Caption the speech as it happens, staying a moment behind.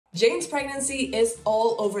Jane's pregnancy is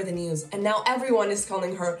all over the news, and now everyone is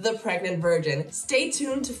calling her the pregnant virgin. Stay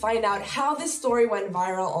tuned to find out how this story went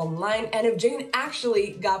viral online and if Jane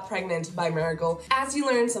actually got pregnant by miracle as you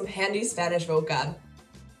learn some handy Spanish vocab.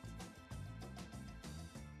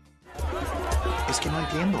 Es que no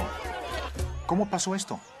entiendo. ¿Cómo pasó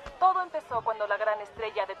esto? Todo empezó cuando la gran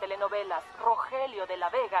estrella de telenovelas, Rogelio de la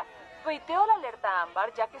Vega, tuiteó la alerta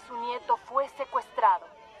ámbar ya que su nieto fue secuestrado.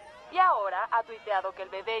 Y ahora ha tuiteado que el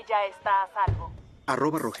bebé ya está a salvo.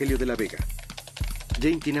 @Rogelio de la Vega.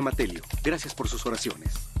 Jane tiene Matelio. Gracias por sus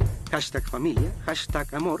oraciones. #familia,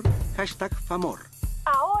 #amor, #famor.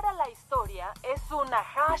 Ahora la historia es una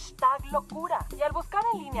 #locura. Y al buscar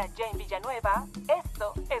en línea Jane Villanueva,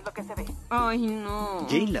 esto es lo que se ve. Ay, no.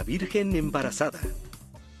 Jane la Virgen embarazada.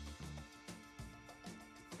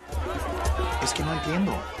 Es que no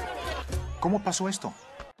entiendo. ¿Cómo pasó esto?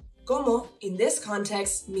 Como in this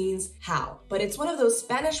context means how, but it's one of those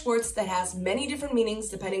Spanish words that has many different meanings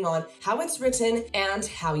depending on how it's written and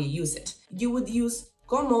how you use it. You would use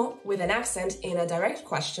como with an accent in a direct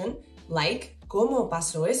question, like ¿Cómo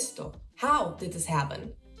pasó esto? How did this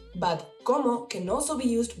happen? But como can also be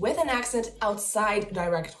used with an accent outside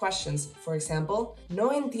direct questions. For example,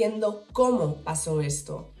 no entiendo cómo pasó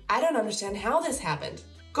esto. I don't understand how this happened.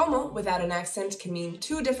 Como without an accent can mean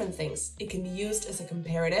two different things. It can be used as a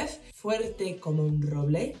comparative, fuerte como un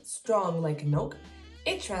roble, strong like an oak.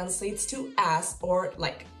 It translates to as or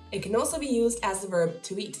like. It can also be used as the verb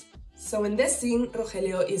to eat. So in this scene,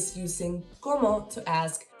 Rogelio is using como to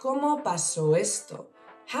ask, ¿Cómo pasó esto?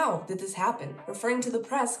 How did this happen? Referring to the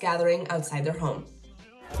press gathering outside their home.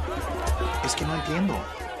 Es que no entiendo.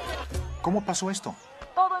 ¿Cómo pasó esto?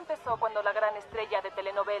 Todo empezó cuando la gran estrella de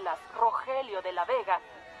telenovelas, Rogelio de la Vega,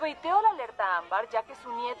 tuiteó la alerta ámbar ya que su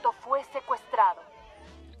nieto fue secuestrado.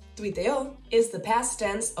 Tuiteó is the past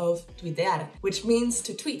tense of tuitear, which means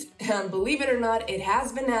to tweet, and believe it or not, it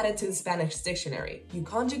has been added to the Spanish dictionary. You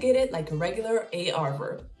conjugate it like a regular AR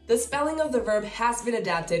verb. The spelling of the verb has been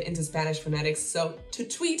adapted into Spanish phonetics, so to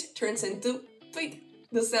tweet turns into tweet,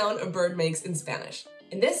 the sound a bird makes in Spanish.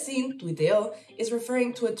 In this scene, tuiteó is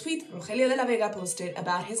referring to a tweet Rogelio de la Vega posted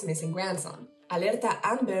about his missing grandson. Alerta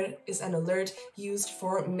Amber is an alert used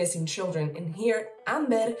for missing children, and here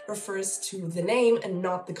amber refers to the name and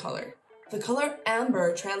not the color. The color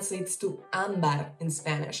amber translates to ámbar in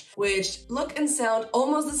Spanish, which look and sound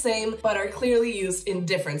almost the same but are clearly used in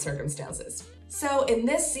different circumstances. So in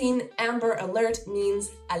this scene, amber alert means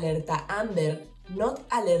alerta amber, not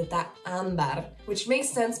alerta ámbar, which makes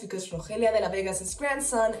sense because Rogelia de la Vega's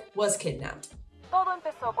grandson was kidnapped. Todo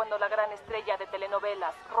empezó cuando la gran estrella de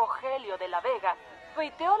telenovelas, Rogelio de la Vega,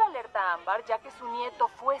 tuiteó la alerta ámbar ya que su nieto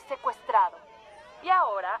fue secuestrado. Y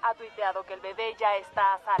ahora ha tuiteado que el bebé ya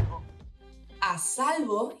está a salvo. A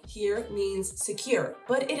salvo here means secure,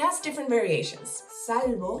 but it has different variations.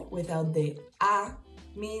 Salvo without the a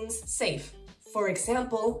means safe. For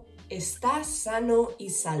example, está sano y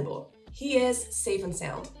salvo. He is safe and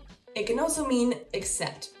sound. It can also mean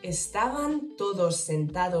except. Estaban todos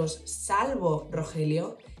sentados salvo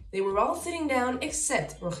Rogelio. They were all sitting down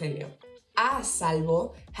except Rogelio. A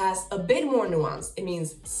salvo has a bit more nuance. It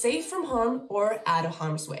means safe from harm or out of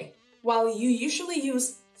harm's way. While you usually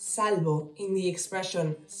use salvo in the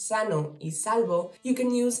expression sano y salvo, you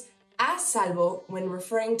can use a salvo when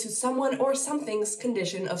referring to someone or something's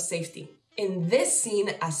condition of safety. In this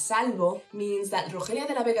scene, a salvo means that Rogelia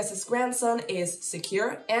de la Vega's grandson is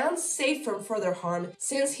secure and safe from further harm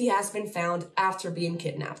since he has been found after being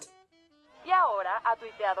kidnapped. Y ahora ha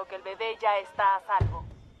tuiteado que el bebé ya está a salvo.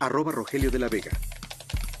 @Rogelio de la Vega.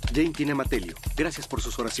 Jane tiene Matelio. Gracias por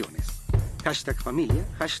sus oraciones. #familia,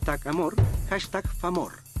 #amor,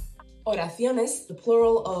 #famor. Oraciones, the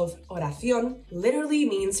plural of oración, literally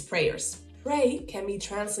means prayers. Pray can be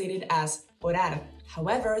translated as orar.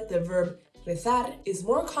 However, the verb rezar is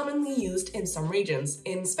more commonly used in some regions,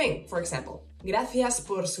 in Spain, for example. Gracias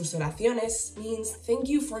por sus oraciones means thank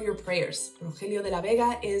you for your prayers. Rogelio de la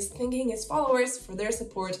Vega is thanking his followers for their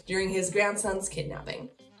support during his grandson's kidnapping.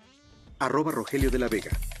 @Rogelio de la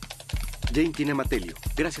Vega. Jane tiene Matelio.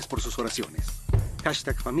 Gracias por sus oraciones.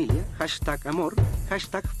 #familia, #amor,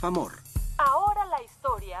 #famor. Ahora la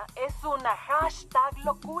historia es una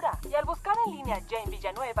 #locura. Y al buscar en línea Jane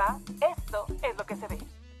Villanueva, esto es lo que se ve.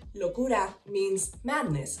 Locura means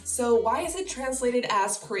madness, so why is it translated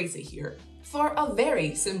as crazy here? For a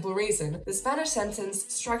very simple reason. The Spanish sentence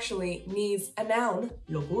structurally needs a noun,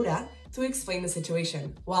 locura, to explain the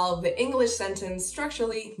situation, while the English sentence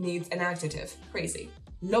structurally needs an adjective, crazy.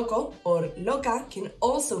 Loco or loca can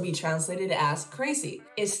also be translated as crazy.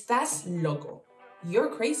 Estás loco. You're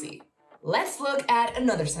crazy. Let's look at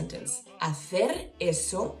another sentence. Hacer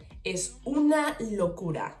eso es una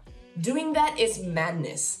locura. Doing that is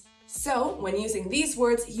madness. So, when using these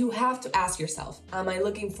words, you have to ask yourself, am I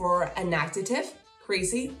looking for an adjective,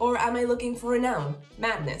 crazy, or am I looking for a noun,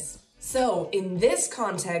 madness? So, in this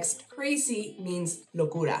context, crazy means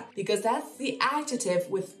locura, because that's the adjective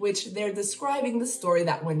with which they're describing the story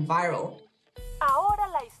that went viral. Ahora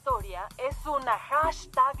la historia es una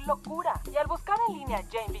hashtag locura. Y al buscar en línea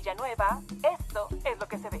Jane Villanueva, esto es lo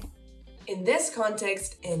que se ve. In this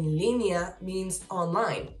context, en línea means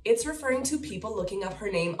online. It's referring to people looking up her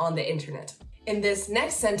name on the internet. In this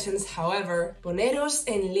next sentence, however, poneros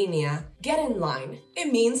en línea, get in line.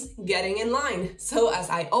 It means getting in line. So as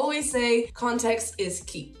I always say, context is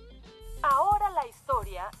key. Ahora la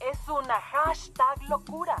historia es una hashtag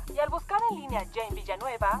locura. Y al buscar en línea Jane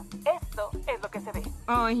Villanueva, esto es lo que se ve.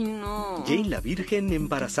 Ay, no. Jane la Virgen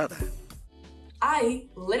embarazada. I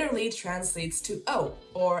literally translates to oh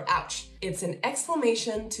or ouch. It's an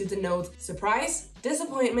exclamation to denote surprise,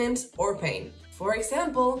 disappointment, or pain. For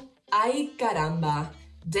example, ay caramba,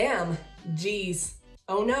 damn, geez,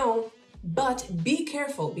 oh no. But be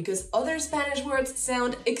careful because other Spanish words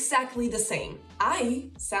sound exactly the same. Ay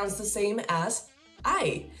sounds the same as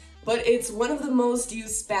ay, but it's one of the most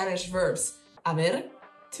used Spanish verbs. Haber,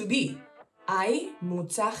 to be. Hay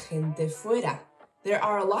mucha gente fuera. There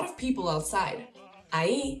are a lot of people outside.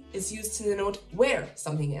 Ahí is used to denote where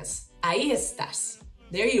something is. Ahí estás.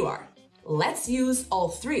 There you are. Let's use all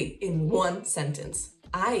three in one sentence.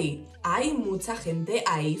 Hay mucha gente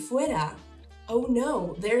ahí fuera. Oh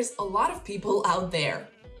no, there's a lot of people out there.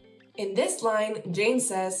 In this line, Jane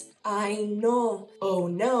says, I know. Oh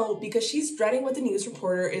no, because she's dreading what the news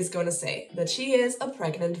reporter is going to say, that she is a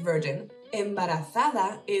pregnant virgin.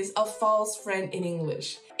 Embarazada is a false friend in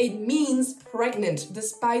English. It means pregnant,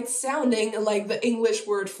 despite sounding like the English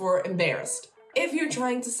word for embarrassed. If you're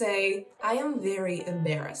trying to say, I am very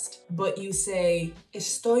embarrassed, but you say,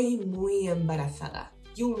 estoy muy embarazada,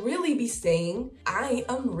 you'll really be saying, I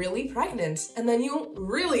am really pregnant, and then you'll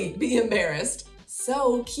really be embarrassed.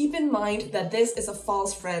 So keep in mind that this is a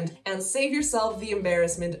false friend and save yourself the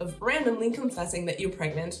embarrassment of randomly confessing that you're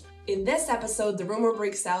pregnant. In this episode, the rumor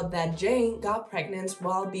breaks out that Jane got pregnant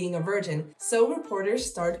while being a virgin, so reporters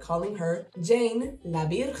start calling her Jane la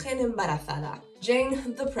Virgen embarazada,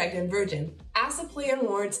 Jane the pregnant virgin, as a play on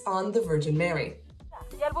words on the Virgin Mary.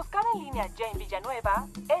 Y al buscar en línea Jane Villanueva,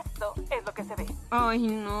 esto es lo que se ve. Ay,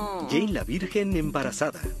 no. Jane la Virgen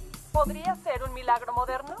embarazada. ¿Podría ser un milagro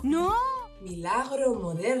moderno? No. Milagro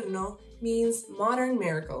moderno means modern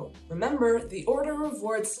miracle. Remember, the order of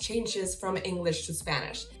words changes from English to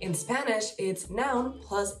Spanish. In Spanish, it's noun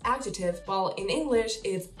plus adjective, while in English,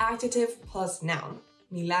 it's adjective plus noun.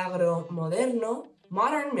 Milagro moderno,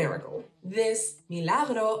 modern miracle. This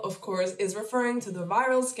milagro, of course, is referring to the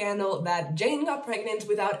viral scandal that Jane got pregnant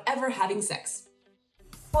without ever having sex.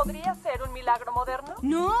 ¿Podría ser un milagro moderno?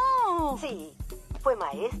 No. Sí, fue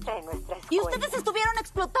maestra en nuestra escuela. Y ustedes estuvieron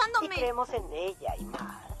explotándome. Y creemos en ella y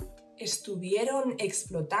más. Estuvieron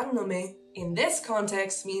explotándome in this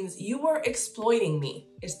context means you were exploiting me.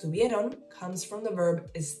 Estuvieron comes from the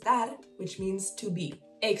verb estar, which means to be.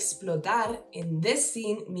 Explotar in this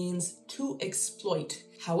scene means to exploit.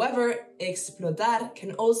 However, explotar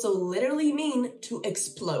can also literally mean to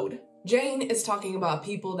explode. Jane is talking about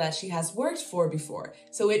people that she has worked for before,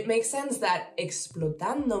 so it makes sense that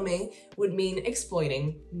explotándome would mean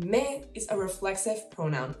exploiting. Me is a reflexive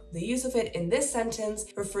pronoun. The use of it in this sentence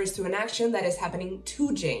refers to an action that is happening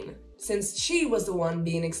to Jane, since she was the one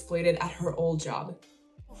being exploited at her old job.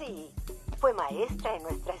 Sí, fue maestra en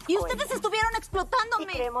nuestra escuela. Y ustedes estuvieron explotándome.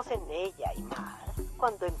 Y creemos en ella y más.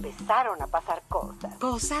 Cuando empezaron a pasar cosas.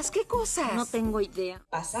 ¿Cosas? ¿Qué cosas? No tengo idea.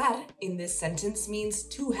 Pasar in this sentence means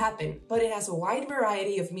to happen, but it has a wide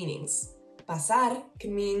variety of meanings. Pasar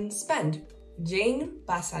can mean spend. Jane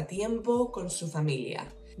pasa tiempo con su familia.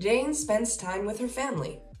 Jane spends time with her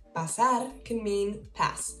family. Pasar can mean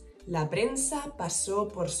pass. La prensa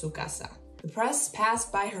pasó por su casa. The press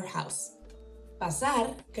passed by her house.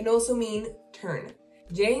 Pasar can also mean turn.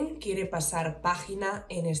 Jane quiere pasar página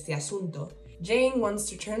en este asunto. Jane wants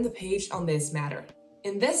to turn the page on this matter.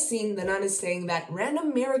 In this scene, the nun is saying that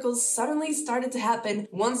random miracles suddenly started to happen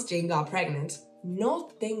once Jane got pregnant.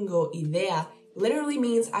 No tengo idea literally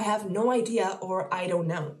means I have no idea or I don't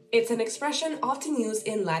know. It's an expression often used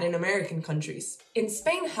in Latin American countries. In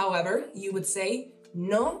Spain, however, you would say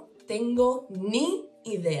no tengo ni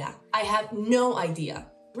idea. I have no idea.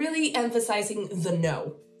 Really emphasizing the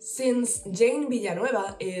no. Since Jane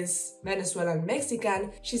Villanueva is Venezuelan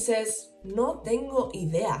Mexican, she says, no tengo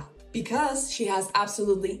idea. because she has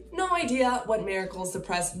absolutely no idea what miracles the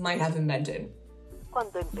press might have invented.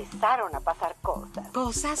 Cuando empezaron a pasar cosas.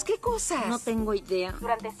 ¿Cosas? ¿Qué cosas? No tengo idea.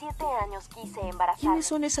 Durante 7 años quise embarazarme. ¿Quiénes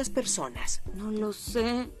son esas personas? No lo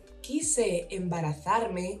sé. Quise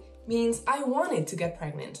embarazarme means I wanted to get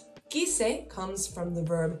pregnant. Quise comes from the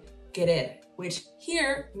verb querer, which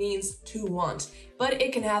here means to want, but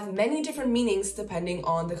it can have many different meanings depending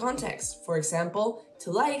on the context. For example,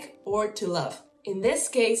 to like or to love. In this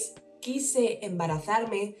case, quise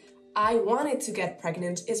embarazarme, I wanted to get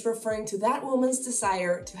pregnant, is referring to that woman's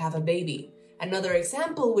desire to have a baby. Another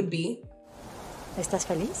example would be, ¿Estás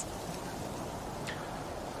feliz?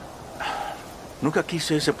 Nunca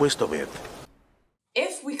quise ese puesto, Beth.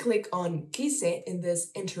 If we click on quise in this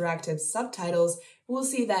interactive subtitles, we'll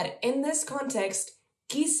see that in this context,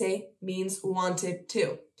 quise means wanted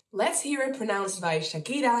to. Let's hear it pronounced by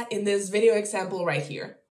Shakira in this video example right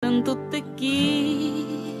here. Tanto te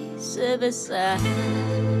quise besar,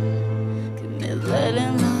 que me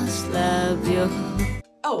duelen los labios.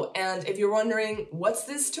 Oh, and if you're wondering, what's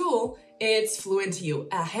this tool? It's FluentU,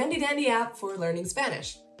 a handy-dandy app for learning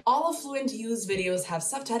Spanish. All of FluentU's videos have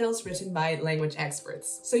subtitles written by language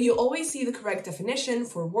experts, so you always see the correct definition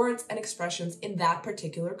for words and expressions in that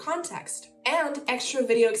particular context. And extra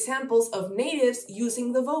video examples of natives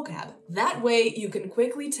using the vocab. That way, you can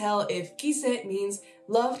quickly tell if quise means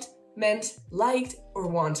loved, meant, liked, or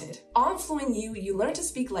wanted. On FluentU, you learn to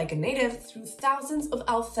speak like a native through thousands of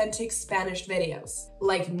authentic Spanish videos,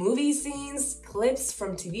 like movie scenes, clips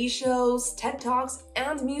from TV shows, TED Talks,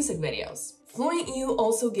 and music videos. FluentU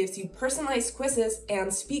also gives you personalized quizzes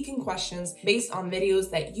and speaking questions based on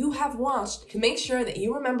videos that you have watched to make sure that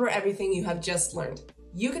you remember everything you have just learned.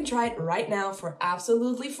 You can try it right now for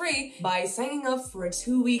absolutely free by signing up for a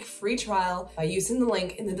 2-week free trial by using the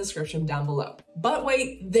link in the description down below. But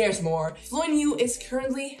wait, there's more. FluentU is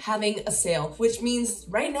currently having a sale, which means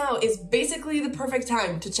right now is basically the perfect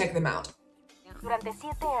time to check them out. Durante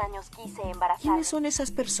 7 años quise embarazarme. ¿Quiénes son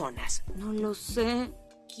esas personas? No lo sé.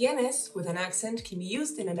 ¿Quiénes with an accent can be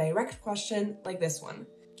used in a direct question like this one.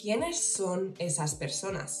 ¿Quiénes son esas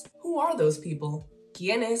personas? Who are those people?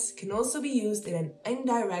 ¿Quiénes can also be used in an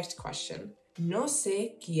indirect question. No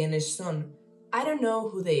sé quiénes son. I don't know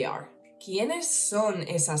who they are. ¿Quiénes son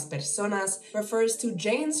esas personas refers to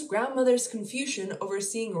Jane's grandmother's confusion over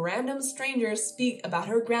seeing random strangers speak about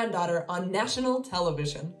her granddaughter on national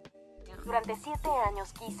television. Durante 7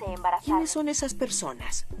 años quise embarazarme. ¿Quiénes son esas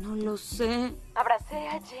personas? No lo sé. Abracé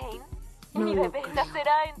a Jane y No mi lo bebé creo.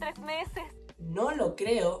 nacerá en 3 meses. No lo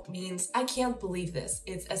creo means I can't believe this.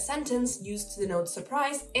 It's a sentence used to denote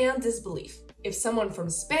surprise and disbelief. If someone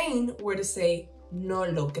from Spain were to say no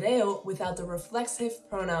lo creo without the reflexive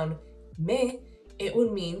pronoun me, it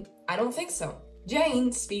would mean I don't think so.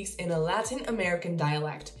 Jane speaks in a Latin American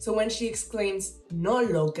dialect, so when she exclaims no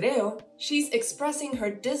lo creo, she's expressing her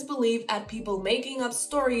disbelief at people making up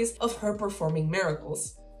stories of her performing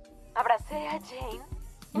miracles. Abracé a Jane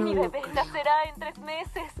y No mi lo bebé creo. nacerá en 3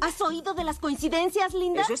 meses. ¿Has oído de las coincidencias,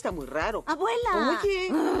 Linda? Eso está muy raro. Abuela.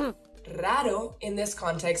 Oye. Raro in this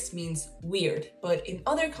context means weird, but in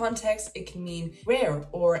other contexts it can mean rare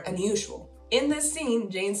or unusual. In this scene,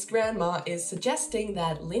 Jane's grandma is suggesting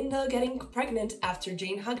that Linda getting pregnant after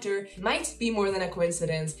Jane hugged her might be more than a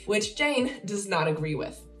coincidence, which Jane does not agree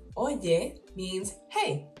with. Oye means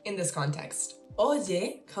hey in this context.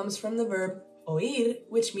 Oye comes from the verb oír,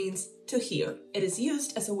 which means to hear. It is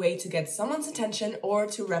used as a way to get someone's attention or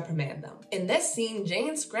to reprimand them. In this scene,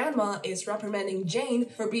 Jane's grandma is reprimanding Jane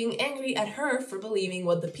for being angry at her for believing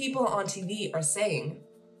what the people on TV are saying.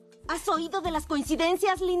 ¿Has oído de las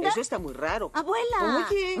coincidencias, Linda? Eso está muy raro. Abuela.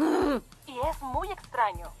 Oye. Y es muy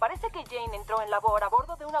extraño. Parece que Jane entró en labor a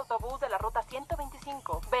bordo de un autobús de la ruta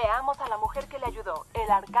 125. Veamos a la mujer que le ayudó, el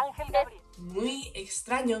arcángel Gabriel. Muy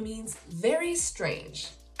extraño means very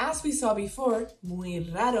strange. As we saw before, muy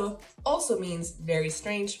raro also means very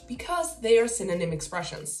strange because they are synonym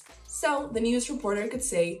expressions. So the news reporter could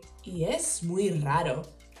say, y es muy raro,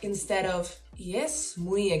 instead of, y es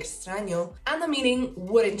muy extraño, and the meaning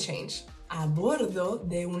wouldn't change. A bordo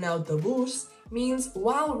de un autobús means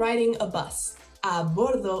while riding a bus. A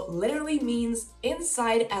bordo literally means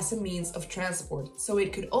inside as a means of transport, so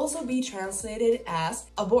it could also be translated as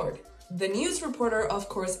aboard. The news reporter, of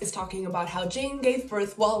course, is talking about how Jane gave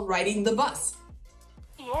birth while riding the bus.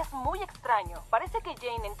 Y es muy extraño. Parece que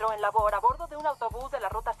Jane entró en labor a bordo de un autobús de la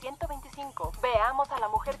ruta 125. Veamos a la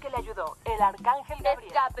mujer que le ayudó, el arcángel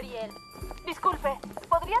Gabriel. Disculpe,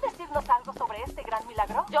 ¿podría decirnos algo sobre este gran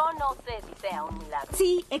milagro? Yo no sé si sea un milagro.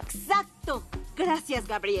 Sí, exacto. Gracias,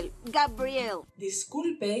 Gabriel. Gabriel.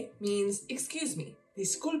 Disculpe means excuse me.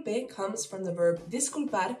 Disculpe comes from the verb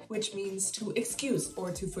disculpar, which means to excuse or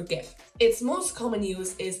to forgive. Its most common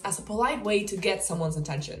use is as a polite way to get someone's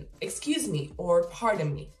attention. Excuse me or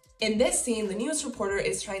pardon me. In this scene, the news reporter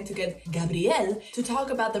is trying to get Gabriel to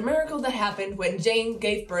talk about the miracle that happened when Jane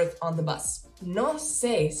gave birth on the bus. No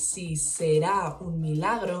sé si será un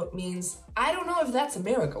milagro means I don't know if that's a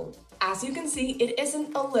miracle. As you can see, it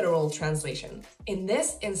isn't a literal translation. In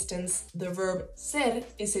this instance, the verb ser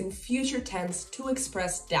is in future tense to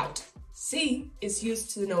express doubt. Si is used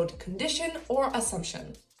to denote condition or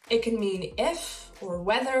assumption. It can mean if, or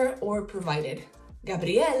whether, or provided.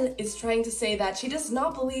 Gabrielle is trying to say that she does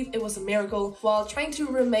not believe it was a miracle while trying to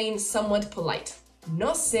remain somewhat polite.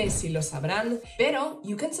 No sé si lo sabrán, pero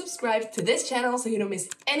you can subscribe to this channel so you don't miss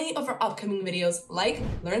any of our upcoming videos like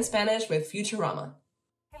Learn Spanish with Futurama.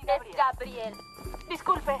 Gabriel.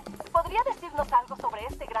 Disculpe, ¿podría decirnos algo sobre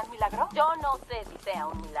este gran milagro? Yo no sé si sea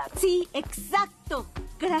un milagro. Sí, exacto.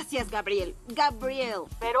 Gracias, Gabriel. Gabriel.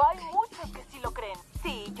 Pero hay muchos que sí lo creen.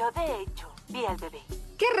 Sí, yo de hecho vi al bebé.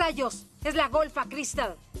 ¿Qué rayos? Es la golfa,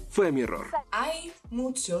 Crystal. Fue mi error. Hay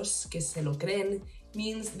muchos que se lo creen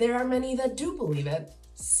means there are many that do believe it.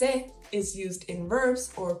 Se is used in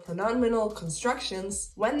verbs or pronominal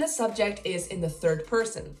constructions when the subject is in the third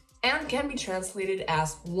person and can be translated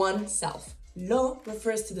as oneself. Lo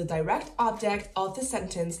refers to the direct object of the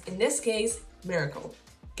sentence, in this case, miracle.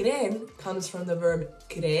 Creen comes from the verb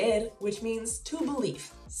creer, which means to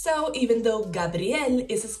believe. So even though Gabriel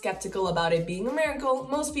is skeptical about it being a miracle,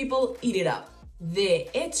 most people eat it up. De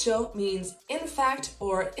hecho means in fact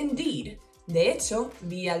or indeed. De hecho,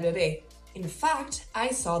 vi al bebé. In fact, I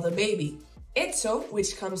saw the baby. Hecho,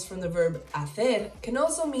 which comes from the verb hacer, can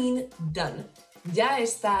also mean done. Ya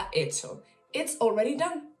está hecho. It's already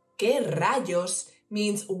done. ¿Qué rayos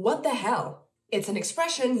means what the hell? It's an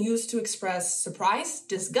expression used to express surprise,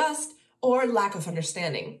 disgust, or lack of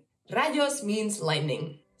understanding. Rayos means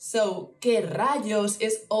lightning. So, ¿qué rayos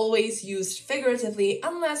is always used figuratively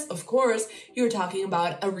unless, of course, you're talking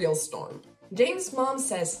about a real storm. Jane's mom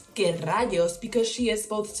says "que rayos" because she is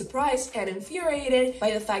both surprised and infuriated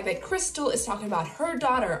by the fact that Crystal is talking about her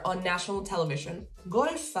daughter on national television.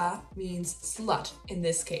 Golfa means slut in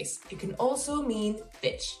this case. It can also mean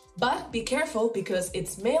bitch. But be careful because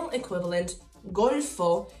its male equivalent,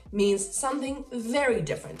 golfo, means something very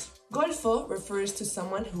different. Golfo refers to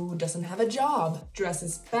someone who doesn't have a job,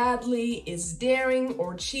 dresses badly, is daring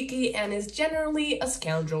or cheeky, and is generally a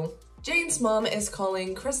scoundrel. Jane's mom is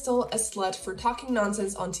calling Crystal a slut for talking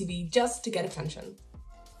nonsense on TV just to get attention.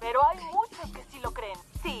 Pero hay muchos que sí lo creen.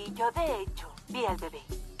 Sí, yo de hecho vi al bebé.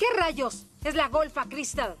 ¿Qué rayos? Es la golfa,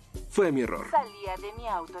 Crystal. Fue mi error. Salía de mi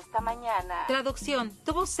auto esta mañana. Traducción.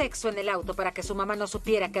 Tuvo sexo en el auto para que su mamá no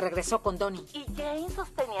supiera que regresó con Donnie. Y Jane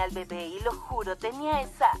sostenía al bebé y lo juro, tenía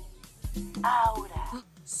esa aura.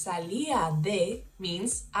 Salía de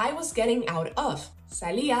means I was getting out of.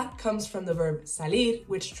 Salía comes from the verb salir,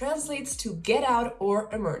 which translates to get out or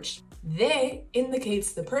emerge. De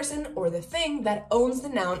indicates the person or the thing that owns the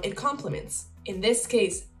noun it complements. In this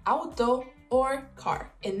case, auto or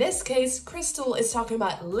car. In this case, Crystal is talking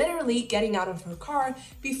about literally getting out of her car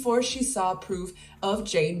before she saw proof of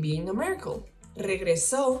Jane being a miracle.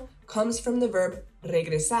 Regresó comes from the verb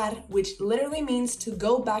regresar, which literally means to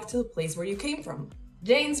go back to the place where you came from.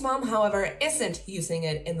 Jane's mom, however, isn't using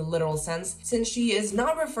it in the literal sense, since she is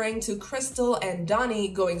not referring to Crystal and Donnie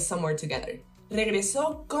going somewhere together.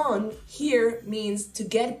 Regresó con here means to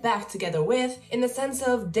get back together with, in the sense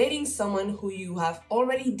of dating someone who you have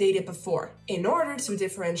already dated before. In order to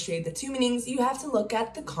differentiate the two meanings, you have to look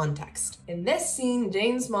at the context. In this scene,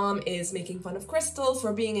 Jane's mom is making fun of Crystal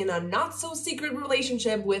for being in a not-so-secret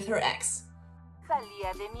relationship with her ex.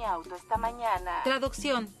 Salía de mi auto esta mañana.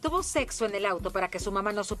 Traducción. Tuvo sexo en el auto para que su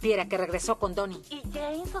mamá no supiera que regresó con Donnie. Y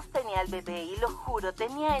Jane sostenía al bebé y lo juro,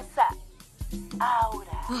 tenía esa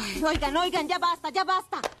aura. Ay, oigan, ya basta, ya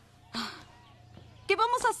basta. ¿Qué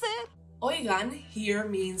vamos a hacer? Oigan here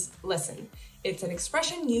means listen. It's an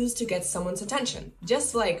expression used to get someone's attention.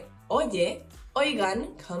 Just like oye,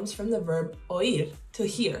 oigan comes from the verb oír, to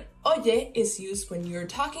hear. Oye is used when you're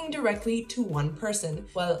talking directly to one person,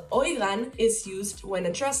 while oigan is used when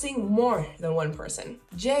addressing more than one person.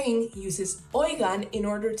 Jane uses oigan in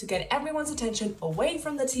order to get everyone's attention away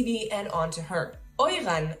from the TV and onto her.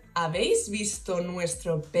 Oigan, ¿habéis visto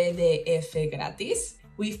nuestro PDF gratis?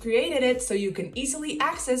 We've created it so you can easily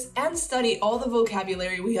access and study all the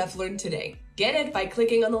vocabulary we have learned today. Get it by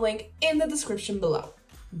clicking on the link in the description below.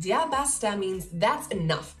 Ya basta means that's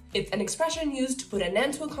enough. It's an expression used to put an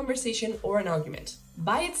end to a conversation or an argument.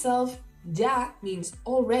 By itself, Ya means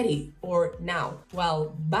already or now,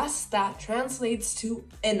 while basta translates to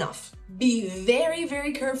enough. Be very,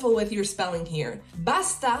 very careful with your spelling here.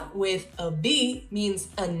 Basta with a B means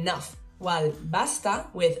enough, while basta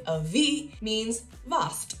with a V means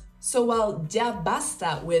vast. So while ya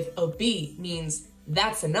basta with a B means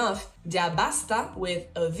that's enough, ya basta with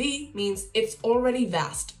a V means it's already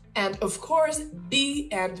vast. And of course, B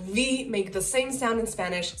and V make the same sound in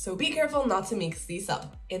Spanish, so be careful not to mix these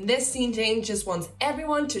up. In this scene, Jane just wants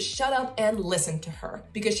everyone to shut up and listen to her,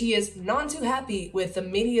 because she is not too happy with the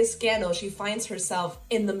media scandal she finds herself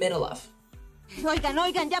in the middle of.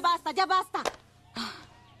 Oigan, ya basta, ya basta.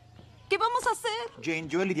 ¿Qué vamos a hacer? Jane,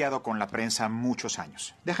 yo he lidiado con la prensa muchos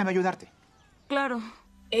años. Déjame ayudarte. Claro.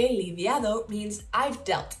 He lidiado means I've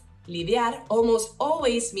dealt. Lidiar almost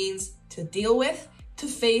always means to deal with, to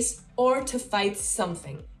face, or to fight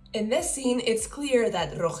something. In this scene, it's clear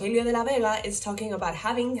that Rogelio de la Vega is talking about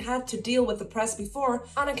having had to deal with the press before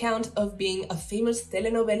on account of being a famous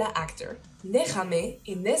telenovela actor. Déjame,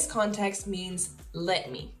 in this context, means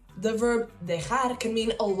let me. The verb dejar can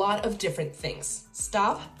mean a lot of different things.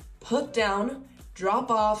 Stop, put down, drop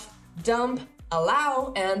off, dump,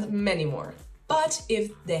 allow, and many more. But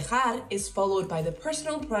if dejar is followed by the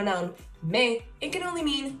personal pronoun me, it can only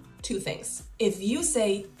mean two things. If you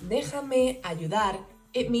say déjame ayudar,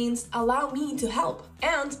 it means allow me to help.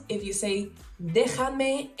 And if you say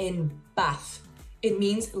déjame en paz, it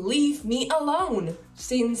means leave me alone.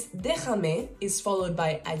 Since déjame is followed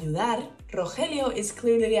by ayudar, Rogelio is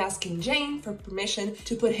clearly asking Jane for permission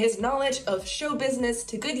to put his knowledge of show business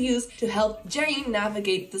to good use to help Jane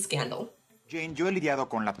navigate the scandal. Jane, yo he lidiado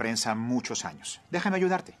con la prensa muchos años. Déjame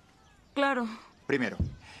ayudarte. Claro. Primero,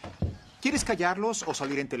 ¿quieres callarlos o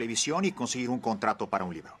salir en televisión y conseguir un contrato para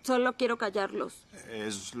un libro? Solo quiero callarlos.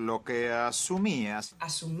 Es lo que asumías.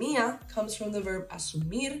 Asumía comes from the verb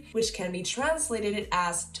asumir, which can be translated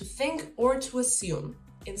as to think or to assume.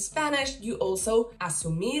 In Spanish, you also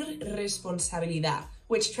asumir responsabilidad,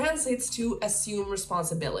 which translates to assume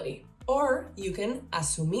responsibility. Or you can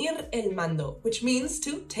asumir el mando, which means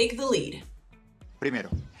to take the lead.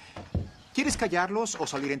 Primero, ¿quieres callarlos o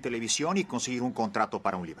salir en televisión y conseguir un contrato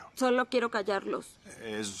para un libro? Solo quiero callarlos.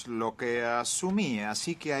 Es lo que asumí,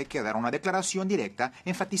 así que hay que dar una declaración directa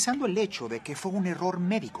enfatizando el hecho de que fue un error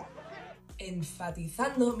médico.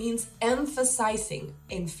 Enfatizando means emphasizing.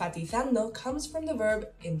 Enfatizando comes from the verb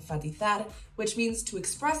enfatizar, which means to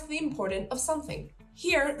express the importance of something.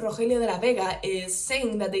 Here, Rogelio de la Vega is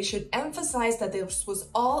saying that they should emphasize that this was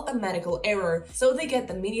all a medical error, so they get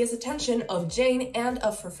the media's attention of Jane and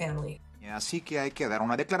of her family. Así que hay que dar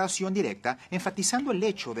una declaración directa enfatizando el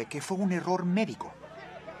hecho de que fue un error médico.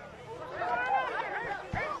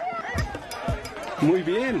 Muy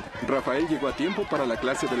bien. Rafael llegó a tiempo para la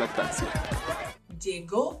clase de lactancia.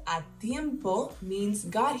 Llegó a tiempo means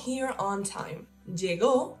got here on time.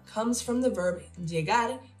 Llegó comes from the verb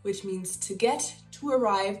llegar, which means to get, to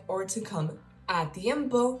arrive, or to come. A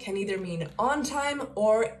tiempo can either mean on time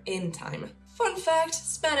or in time. Fun fact,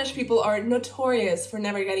 Spanish people are notorious for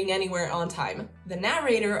never getting anywhere on time. The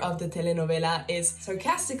narrator of the telenovela is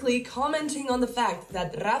sarcastically commenting on the fact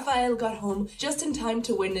that Rafael got home just in time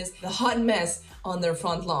to witness the hot mess on their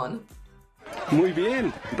front lawn. Muy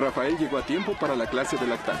bien. Rafael llegó a tiempo para la clase de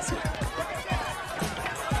lactancia.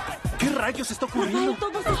 ¿Qué rayos está ocurriendo?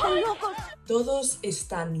 Todos están locos. Todos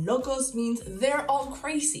están locos means they're all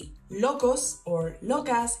crazy. Locos or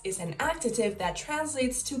locas is an adjective that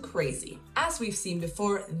translates to crazy. As we've seen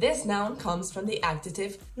before, this noun comes from the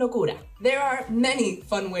adjective locura. There are many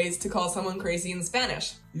fun ways to call someone crazy in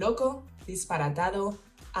Spanish. Loco, disparatado,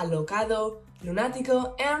 alocado,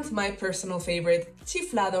 lunático, and my personal favorite,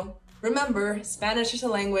 chiflado. Remember, Spanish is a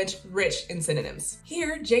language rich in synonyms.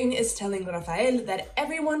 Here, Jane is telling Rafael that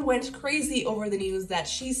everyone went crazy over the news that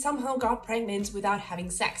she somehow got pregnant without having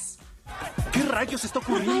sex. ¿Qué rayos está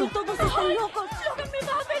ocurriendo? Todos están locos. Lo que me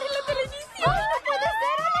da a ver en la televisión. No puede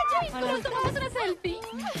ser. Hola, Jane. ¿Nos tomamos una selfie?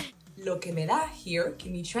 Lo que me da here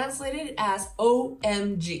can be translated as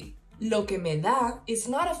OMG. Lo que me da is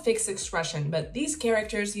not a fixed expression, but these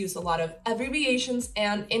characters use a lot of abbreviations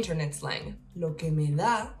and internet slang. Lo que me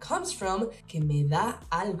da comes from que me da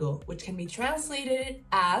algo, which can be translated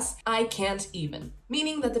as I can't even,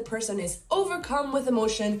 meaning that the person is overcome with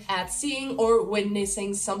emotion at seeing or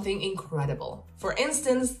witnessing something incredible. For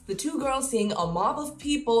instance, the two girls seeing a mob of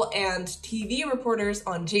people and TV reporters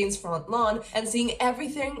on Jane's front lawn and seeing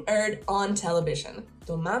everything aired on television.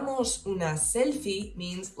 Tomamos una selfie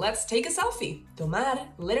means let's take a selfie. Tomar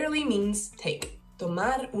literally means take.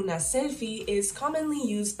 Tomar una selfie is commonly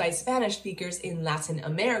used by Spanish speakers in Latin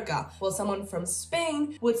America, while someone from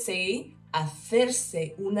Spain would say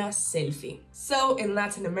hacerse una selfie. So in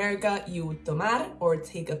Latin America, you tomar or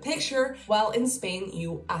take a picture, while in Spain,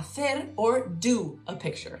 you hacer or do a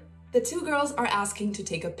picture. The two girls are asking to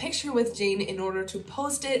take a picture with Jane in order to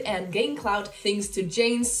post it and gain clout thanks to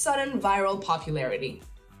Jane's sudden viral popularity.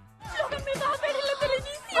 ¡Lo que me va a ver en la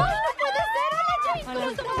televisión! ¡No puede ser! ¡Hola, Jane!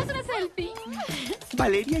 ¿Nos tomamos una selfie?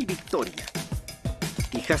 Valeria y Victoria,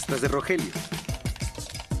 hijastras de Rogelio,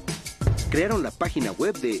 crearon la página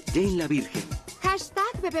web de Jane la Virgen.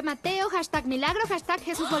 Hashtag Bebé Mateo, hashtag Milagro, hashtag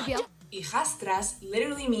Jesús volvió. Hijastras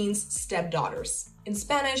literally means stepdaughters. In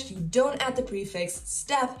Spanish, you don't add the prefix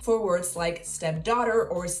step for words like stepdaughter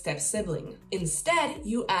or step-sibling. Instead,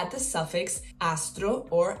 you add the suffix astro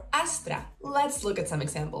or astra. Let's look at some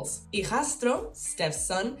examples. Hijastro,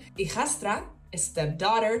 stepson. Hijastra,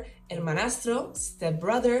 stepdaughter. Hermanastro,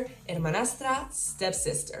 stepbrother. Hermanastra,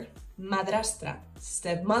 stepsister. Madrastra,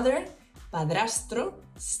 stepmother. Padrastro,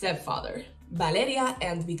 stepfather. Valeria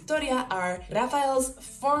and Victoria are Rafael's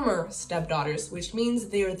former stepdaughters, which means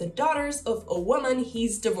they are the daughters of a woman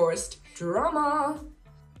he's divorced. Drama!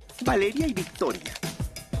 Valeria y Victoria,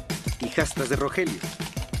 hijastras de Rogelio,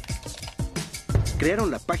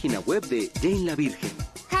 crearon la página web de Jane la Virgen.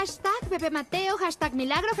 Hashtag Bebé Mateo, hashtag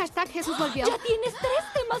Milagro, hashtag Jesús volvió. ¡Ya tienes 3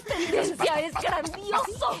 temas tendencia! ¡Es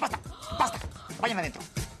grandioso! ¡Basta! ¡Vayan adentro!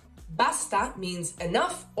 Basta means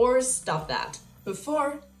enough or stop that.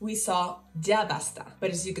 Before, we saw ya basta, but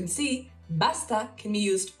as you can see, basta can be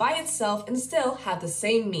used by itself and still have the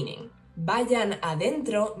same meaning. Vayan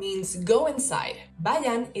adentro means go inside.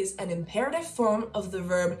 Vayan is an imperative form of the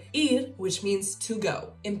verb ir, which means to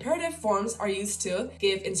go. Imperative forms are used to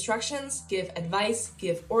give instructions, give advice,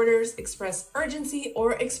 give orders, express urgency,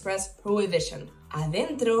 or express prohibition.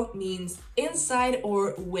 Adentro means inside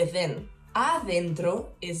or within. Adentro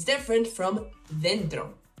is different from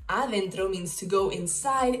dentro. Adentro means to go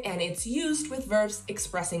inside and it's used with verbs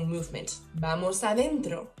expressing movement. Vamos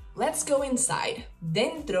adentro. Let's go inside.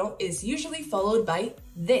 Dentro is usually followed by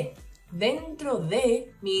de. Dentro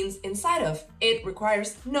de means inside of. It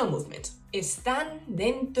requires no movement. Están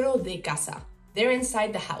dentro de casa. They're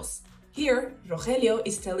inside the house. Here, Rogelio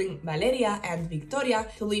is telling Valeria and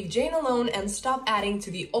Victoria to leave Jane alone and stop adding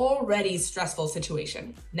to the already stressful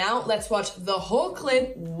situation. Now, let's watch the whole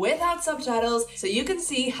clip without subtitles so you can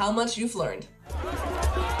see how much you've learned.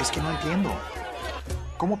 Es que no entiendo.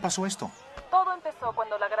 ¿Cómo pasó esto? Todo empezó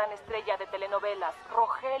cuando la gran estrella de telenovelas,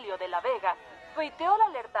 Rogelio de la Vega, tuiteó la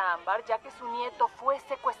alerta ámbar ya que su nieto fue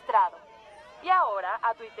secuestrado. Y ahora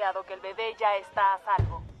ha tuiteado que el bebé ya está a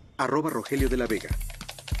salvo. @Rogelio de la Vega.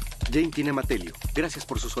 Jane tiene Matelio, gracias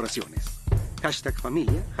por sus oraciones. Hashtag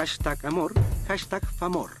familia, hashtag amor, hashtag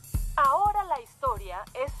famor. Ahora la historia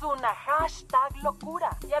es una hashtag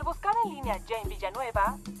locura. Y al buscar en línea Jane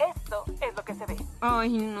Villanueva, esto es lo que se ve.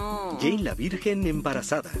 Ay, no. Jane la Virgen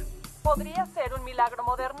embarazada. ¿Podría ser un milagro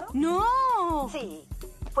moderno? ¡No! Sí,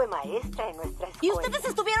 fue maestra en nuestra escuela. Y ustedes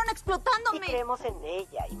estuvieron explotándome. Y creemos en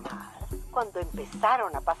ella y más cuando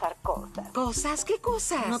empezaron a pasar cosas. ¿Cosas? ¿Qué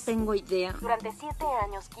cosas? No tengo idea. Durante 7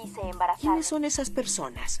 años quise embarazar. ¿Quiénes son esas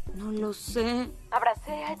personas? No lo sé.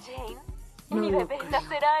 Abracé a Jane. Y No mi lo bebé creo.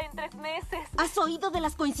 nacerá en 3 meses. ¿Has oído de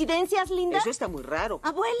las coincidencias, Linda? Eso está muy raro.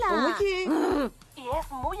 ¡Abuela! Oye. Y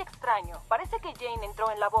es muy extraño. Parece que Jane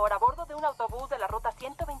entró en labor a bordo de un autobús de la ruta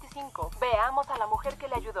 125. Veamos a la mujer que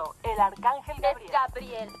le ayudó, el arcángel Gabriel. Es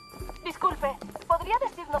Gabriel. Disculpe, ¿podría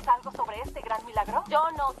decirnos algo sobre este gran milagro?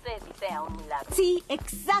 Yo no sé si sea un milagro. Sí,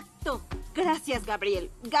 exacto. Gracias,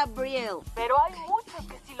 Gabriel. Gabriel. Pero hay muchos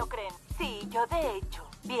que sí lo creen. Sí, yo de hecho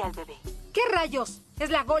vi al bebé. ¿Qué rayos? Es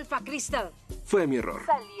la golfa, Crystal. Fue mi error.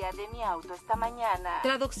 Salía de mi auto esta mañana.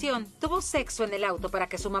 Traducción. Tuvo sexo en el auto para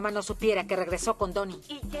que su mamá no supiera que regresó con Donnie.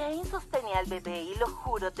 Y Jane sostenía al bebé y lo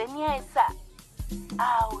juro, tenía esa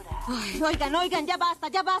aura. Ay, oigan, ya basta,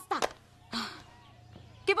 ya basta.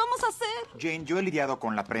 ¿Qué vamos a hacer? Jane, yo he lidiado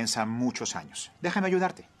con la prensa muchos años. Déjame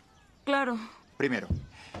ayudarte. Claro. Primero,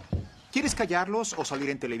 ¿quieres callarlos o salir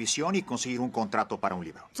en televisión y conseguir un contrato para un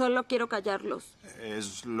libro? Solo quiero callarlos.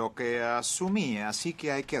 Es lo que asumí, así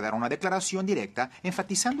que hay que dar una declaración directa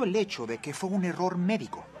enfatizando el hecho de que fue un error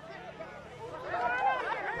médico.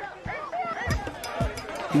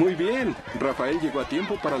 Muy bien. Rafael llegó a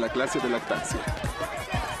tiempo para la clase de lactancia.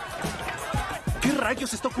 ¿Qué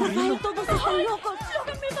rayos está ocurriendo? Rafael, todos están locos. ¡Lo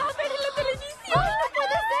que me va a ver en la televisión! ¡No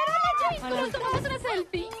puede ser! ¡Hola, Jane! ¿Nos tomamos una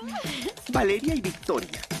selfie? Valeria y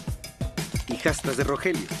Victoria, hijastras de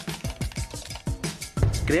Rogelio,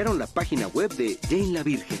 crearon la página web de Jane la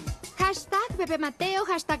Virgen. Hashtag Bebé Mateo,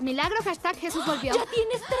 hashtag Milagro, hashtag Jesús volvió. ¡Ya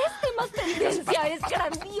tienes 3 temas tendencia! ¡Es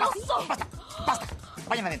grandioso! ¡Basta!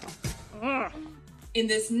 ¡Vayan adentro! In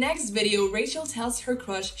this next video, Rachel tells her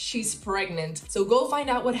crush she's pregnant. So go find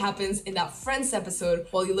out what happens in that Friends episode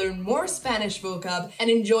while you learn more Spanish vocab and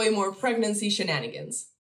enjoy more pregnancy shenanigans.